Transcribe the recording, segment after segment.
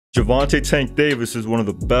Gervonta Tank Davis is one of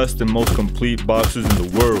the best and most complete boxers in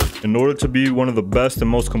the world. In order to be one of the best and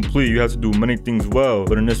most complete, you have to do many things well,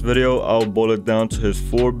 but in this video, I'll boil it down to his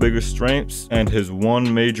 4 biggest strengths and his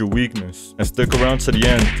 1 major weakness. And stick around to the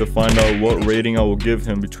end to find out what rating I will give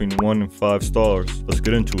him between 1 and 5 stars. Let's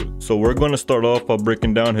get into it. So we're going to start off by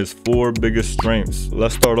breaking down his 4 biggest strengths.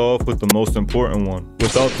 Let's start off with the most important one.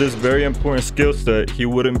 Without this very important skill set, he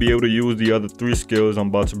wouldn't be able to use the other 3 skills I'm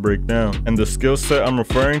about to break down. And the skill set I'm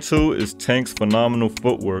referring to is Tank's phenomenal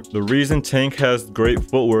footwork. The reason Tank has great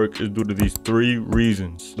footwork is due to these 3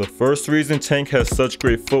 reasons. The first reason Tank has such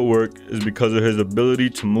great footwork is because of his ability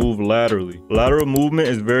to move laterally. Lateral movement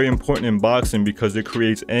is very important in boxing because it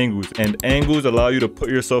creates angles, and angles allow you to put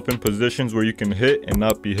yourself in positions where you can hit and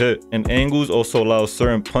not be hit. And angles also allow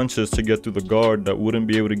certain punches to get through the guard that wouldn't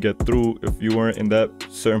be able to get through if you weren't in that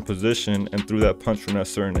certain position and threw that punch from that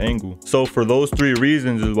certain angle. So for those 3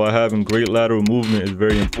 reasons is why having great lateral movement is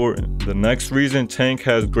very important. The next reason Tank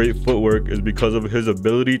has great footwork is because of his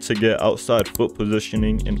ability to get outside foot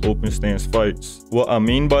positioning in open stance fights. What I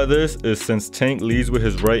mean by this is since Tank leads with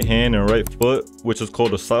his right hand and right foot, which is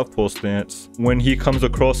called a southpaw stance, when he comes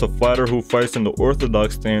across a fighter who fights in the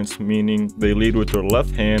orthodox stance, meaning they lead with their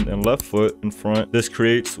left hand and left foot in front, this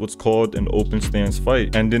creates what's called an open stance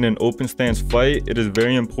fight. And in an open stance fight, it is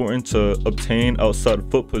very important to obtain outside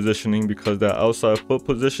foot positioning because that outside foot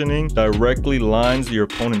positioning directly lines your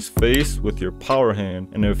opponent's face with your power hand,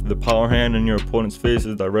 and if the power hand in your opponent's face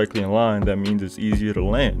is directly in line, that means it's easier to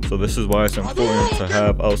land. So this is why it's important to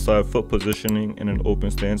have outside foot positioning in an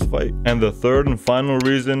open stance fight. And the third and final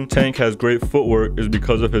reason Tank has great footwork is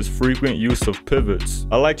because of his frequent use of pivots.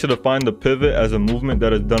 I like to define the pivot as a movement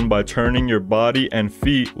that is done by turning your body and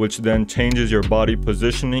feet, which then changes your body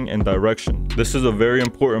positioning and direction. This is a very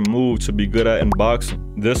important move to be good at in boxing.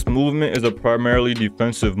 This movement is a primarily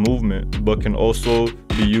defensive movement, but can also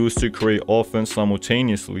be used to create offense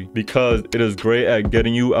simultaneously because it is great at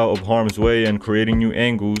getting you out of harm's way and creating new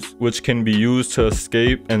angles, which can be used to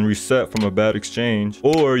escape and reset from a bad exchange,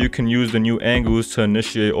 or you can use the new angles to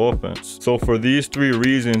initiate offense. So for these 3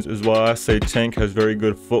 reasons is why I say Tank has very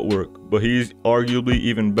good footwork, but he's arguably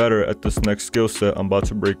even better at this next skill set I'm about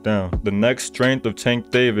to break down. The next strength of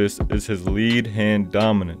Tank Davis is his lead hand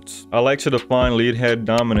dominance. I like to define lead hand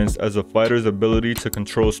dominance as a fighter's ability to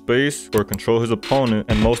control space or control his opponent,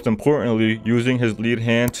 and most importantly, using his lead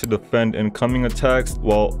hand to defend incoming attacks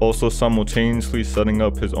while also simultaneously setting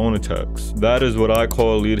up his own attacks. That is what I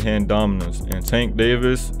call lead hand dominance, and Tank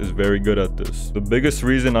Davis is very good at this. The biggest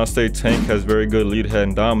reason I say Tank has very good lead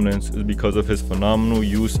hand dominance is because of his phenomenal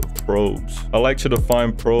use of probes. I like to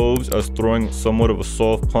define probes as throwing somewhat of a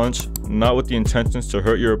soft punch, not with the intentions to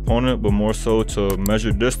hurt your opponent, but more so to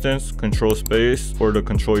measure distance, control space, or to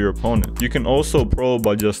control your opponent. You can also probe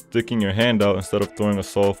by just sticking your hand out instead of throwing a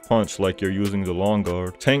soft punch like you're using the long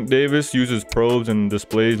guard. Tank Davis uses probes and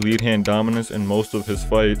displays lead hand dominance in most of his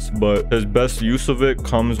fights, but his best use of it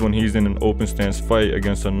comes when he's in an open stance fight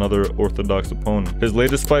against another orthodox opponent. His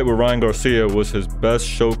latest fight with Ryan Garcia was his best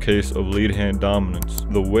showcase of lead hand dominance.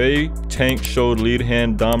 The way Tank showed lead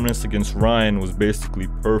hand dominance against Ryan was basically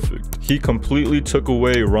perfect. He completely took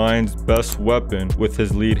away Ryan's best weapon with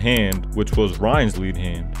his lead hand, which was Ryan's lead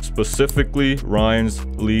hand, specifically Ryan's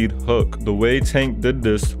lead hook. The way Tank did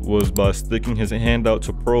this was by sticking his hand out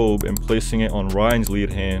to probe and placing it on Ryan's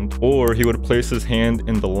lead hand, or he would place his hand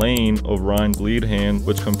in the lane of Ryan's lead hand,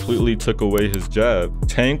 which completely took away his jab.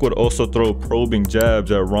 Tank would also throw probing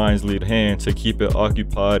jabs at Ryan's lead hand to keep it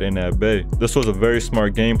occupied and at bay. This was a very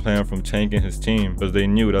smart game plan from Tank and his team because they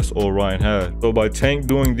knew that's all Ryan had. So by Tank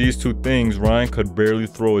doing these 2 things, Ryan could barely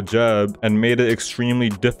throw a jab and made it extremely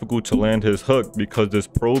difficult to land his hook because this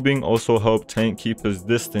probing also helped Tank keep his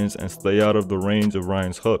distance and stay out of the range of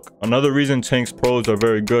Ryan's hook. Another reason Tank's probes are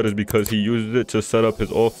very good is because he uses it to set up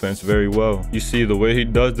his offense very well. You see, the way he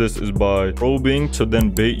does this is by probing to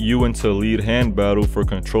then bait you into a lead hand battle for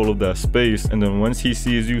control of that space, and then once he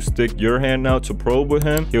sees you stick your hand out to probe with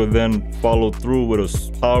him, he'll then follow through with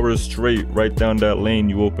a power straight right down that lane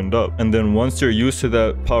you opened up. And then once you're used to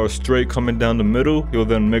that power straight coming down the middle, he'll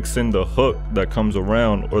then mix in the hook that comes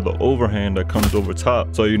around or the overhand that comes over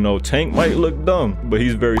top. So you know, Tank might look dumb, but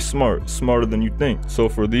he's very smart, smarter than you think. So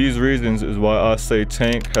for these reasons is why I say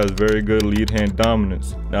Tank has very good lead hand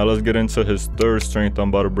dominance. Now let's get into his 3rd strength I'm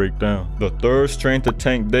about to break down. The 3rd strength of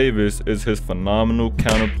Tank Davis is his phenomenal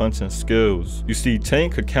counterpunching skills. You see,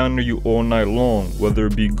 Tank could counter you all night long, whether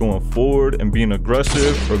it be going forward and being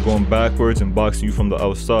aggressive or going backwards and boxing you from the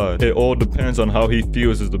outside. It all depends on how he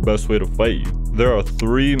feels is the best way to fight you. There are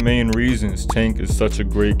 3 main reasons Tank is such a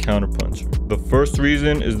great counterpuncher. The first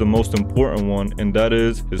reason is the most important one, and that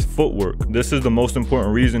is his footwork. This is the most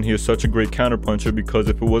important reason he is such a great counterpuncher, because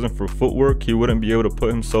if it wasn't for footwork, he wouldn't be able to put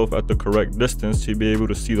himself at the correct distance to be able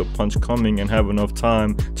to see the punch coming and have enough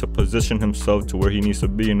time to position himself to where he needs to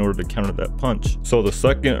be in order to counter that punch. So the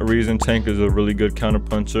second reason Tank is a really good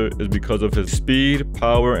counterpuncher is because of his speed,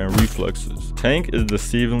 power, and reflexes. Tank is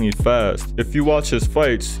deceivingly fast. If you watch his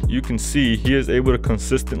fights, you can see he is able to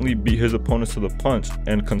consistently beat his opponents to the punch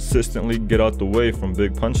and consistently get out the way from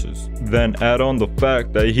big punches. Then add on the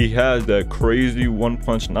fact that he has that crazy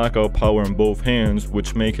one-punch knockout power in both hands,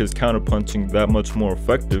 which make his counterpunching that much more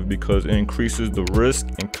effective because it increases the risk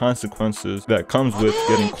and consequences that comes with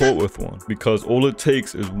getting caught with one. Because all it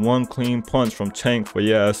takes is one clean punch from Tank for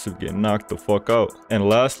your ass to get knocked the fuck out. And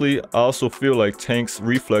lastly, I also feel like Tank's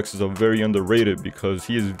reflexes are very underrated because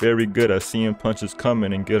he is very good at seeing punches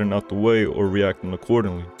coming and getting out the way or reacting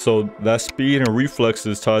accordingly. So that speed and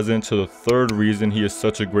reflexes ties into the third reason he is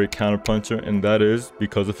such a great counterpuncher, and that is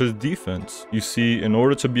because of his defense. You see, in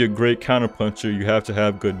order to be a great counterpuncher, you have to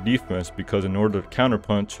have good defense, because in order to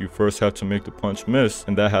counterpunch, you first have to make the punch miss,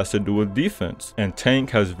 and that has to do with defense. And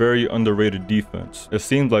Tank has very underrated defense. It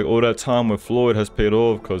seems like all that time with Floyd has paid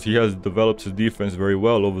off because he has developed his defense very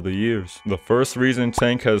well over the years. The first reason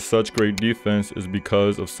Tank has such great defense is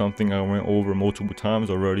because of something I went over multiple times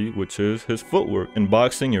already, which is his footwork. In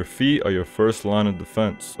boxing, your feet are your first line of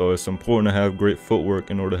defense, so it's important to have great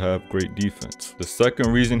footwork in order to have great defense. The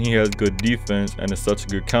second reason he has good defense and is such a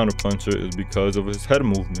good counterpuncher is because of his head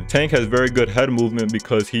movement. Tank has very good head movement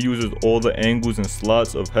because he uses all the angles and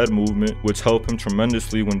slots of head movement, which help him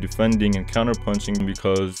tremendously when defending and counterpunching,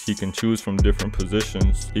 because he can choose from different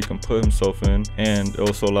positions he can put himself in, and it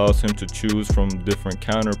also allows him to choose from different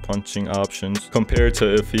counterpunching options compared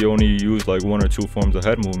to if he only used like one or two forms of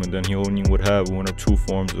head movement, then he only would have one or two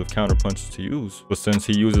forms of counterpunches to use. But since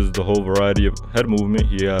he uses the whole variety of head movement,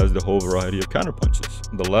 he has the whole variety of counterpunches.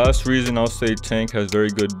 The last reason I'll say Tank has very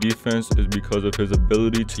good defense is because of his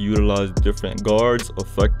ability to utilize different guards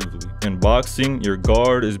effectively. In boxing, your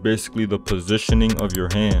guard is basically the positioning of your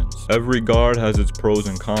hands. Every guard has its pros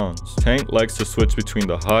and cons. Tank likes to switch between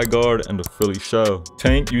the high guard and the Philly shell.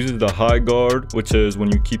 Tank uses the high guard, which is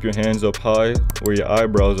when you keep your hands up high where your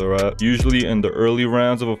eyebrows are at, usually in the early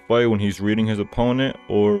rounds of a fight when he's reading his opponent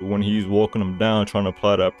or when he's walking him down trying to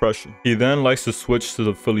apply that pressure. He then likes to switch to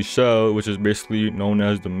the Philly shell, which is basically known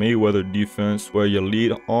as the Mayweather defense, where your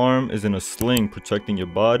lead arm is in a sling protecting your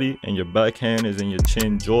body and your backhand is in your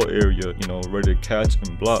chin jaw area, you know, ready to catch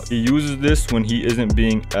and block. He uses this when he isn't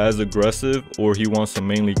being as aggressive or he wants to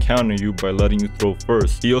mainly counter you by letting you throw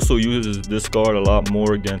first. He also uses this guard a lot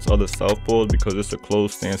more against other southpaws because it's a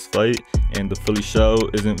close stance fight and the Philly shell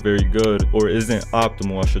isn't very good, or isn't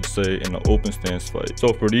optimal I should say, in an open stance fight.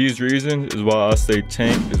 So for these reasons is why I say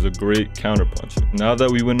Tank is a great counterpuncher. Now that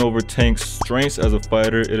we went over Tank's strengths as a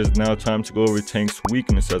fighter, it is now time to go over Tank's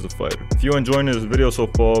weakness as a fighter. If you're enjoying this video so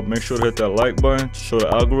far, make sure to hit that like button to show the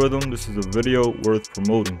algorithm this is a video worth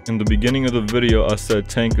promoting. In the beginning of the video, I said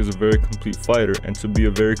Tank is a very complete fighter, and to be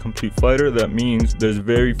a very complete fighter, that means there's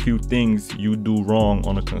very few things you do wrong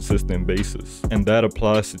on a consistent basis, and that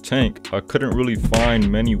applies to Tank. I couldn't really find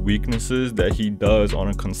many weaknesses that he does on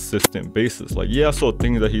a consistent basis. Like, yeah, I saw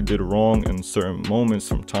things that he did wrong in certain moments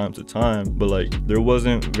from time to time, but like there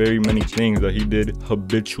wasn't very many things that he did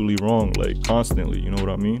habitually wrong, like constantly, you know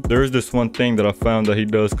what I mean? There's this one thing that I found that he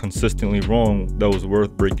does consistently wrong that was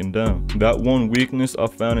worth breaking down. That one weakness I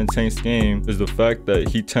found in Tank's game is the fact that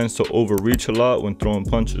he tends to overreach a lot when throwing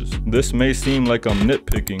punches. This may seem like I'm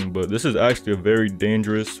nitpicking, but this is actually a very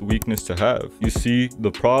dangerous weakness to have. You see,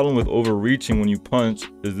 the problem with overreaching when you punch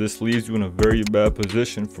is this leaves you in a very bad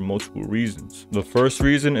position for multiple reasons. The first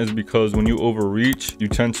reason is because when you overreach, you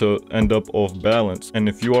tend to end up off balance, and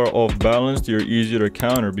if you are off balance, you're easier to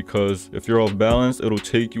counter, because if you're off balance, it'll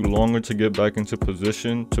take you longer to get back into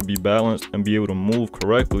position to be balanced and be able to move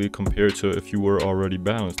correctly compared to if you were already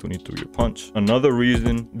balanced when you threw your punch. Another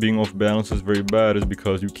reason being off balance is very bad is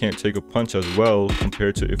because you can't take a punch as well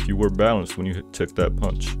compared to if you were balanced when you took that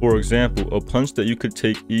punch. For example, a punch that you could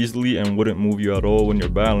take easily and wouldn't move you at all when you're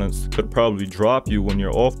balanced could probably drop you when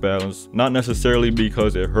you're off balance, not necessarily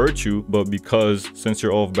because it hurts you, but because since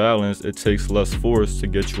you're off balance, it takes less force to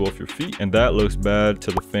get you off your feet, and that looks bad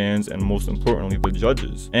to the fans and most importantly the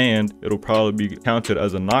judges, and it'll probably be counted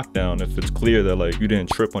as a knockdown if it's clear that like you didn't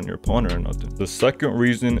trip on your opponent or nothing. The second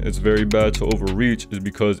reason it's very bad to overreach is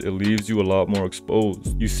because it leaves you a lot more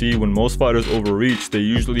exposed. You see, when most fighters overreach, they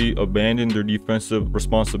usually abandon their defensive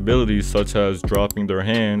responsibilities such as dropping their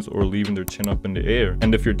hands or leaving their chin up in the air,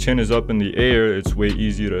 and if your chin is up in the air, it's way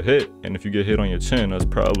easier to hit, and if you get hit on your chin, that's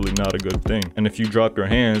probably not a good thing. And if you drop your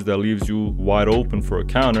hand hands that leaves you wide open for a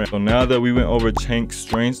counter. So now that we went over Tank's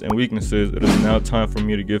strengths and weaknesses, it is now time for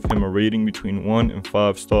me to give him a rating between 1 and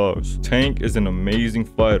 5 stars. Tank is an amazing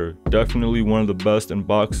fighter, definitely one of the best in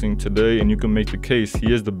boxing today, and you can make the case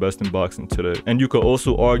he is the best in boxing today. And you could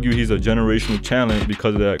also argue he's a generational talent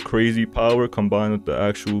because of that crazy power combined with the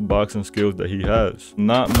actual boxing skills that he has.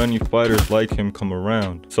 Not many fighters like him come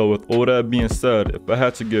around. So with all that being said, if I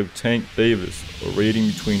had to give Tank Davis a rating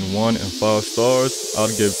between 1 and 5 stars,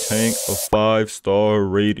 I'd give Tank a 5-star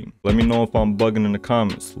rating. Let me know if I'm bugging in the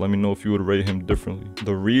comments. Let me know if you would rate him differently.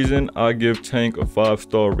 The reason I give Tank a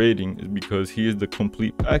 5-star rating is because he is the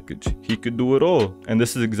complete package. He could do it all. And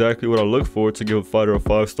this is exactly what I look for to give a fighter a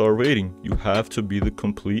 5-star rating. You have to be the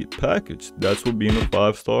complete package. That's what being a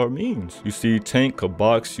 5-star means. You see, Tank could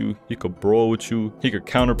box you, he could brawl with you, he could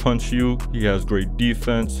counterpunch you, he has great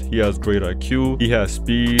defense, he has great IQ, he has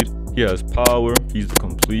speed, he has power. He's the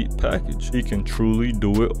complete package. He can truly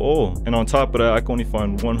do it all. And on top of that, I can only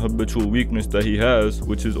find one habitual weakness that he has,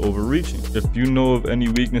 which is overreaching. If you know of any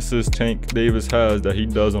weaknesses Tank Davis has that he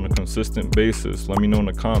does on a consistent basis, let me know in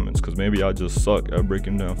the comments, because maybe I just suck at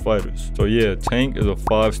breaking down fighters. So yeah, Tank is a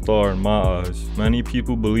 5-star in my eyes. Many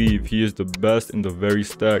people believe he is the best in the very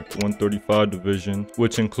stacked 135 division,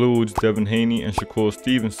 which includes Devin Haney and Shakur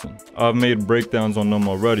Stevenson. I've made breakdowns on them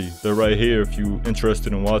already. They're right here if you're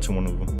interested in watching one of them.